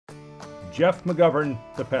Jeff McGovern,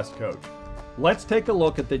 the Pest Coach. Let's take a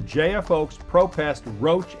look at the JF Oaks ProPest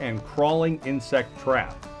Roach and Crawling Insect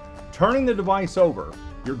Trap. Turning the device over,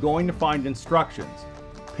 you're going to find instructions,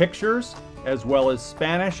 pictures, as well as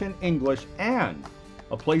Spanish and English, and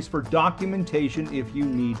a place for documentation if you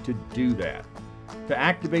need to do that. To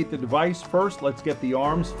activate the device, first let's get the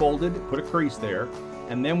arms folded, put a crease there,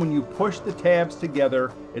 and then when you push the tabs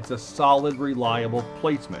together, it's a solid, reliable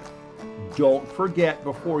placement. Don't forget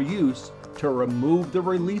before use to remove the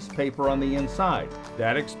release paper on the inside.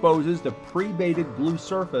 That exposes the pre-baited glue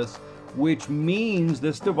surface, which means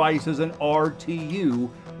this device is an RTU,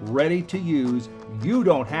 ready to use. You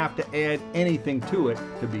don't have to add anything to it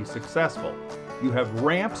to be successful. You have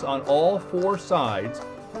ramps on all four sides.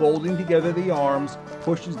 Folding together the arms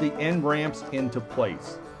pushes the end ramps into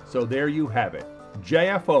place. So there you have it.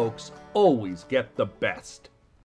 JF Oaks, always get the best.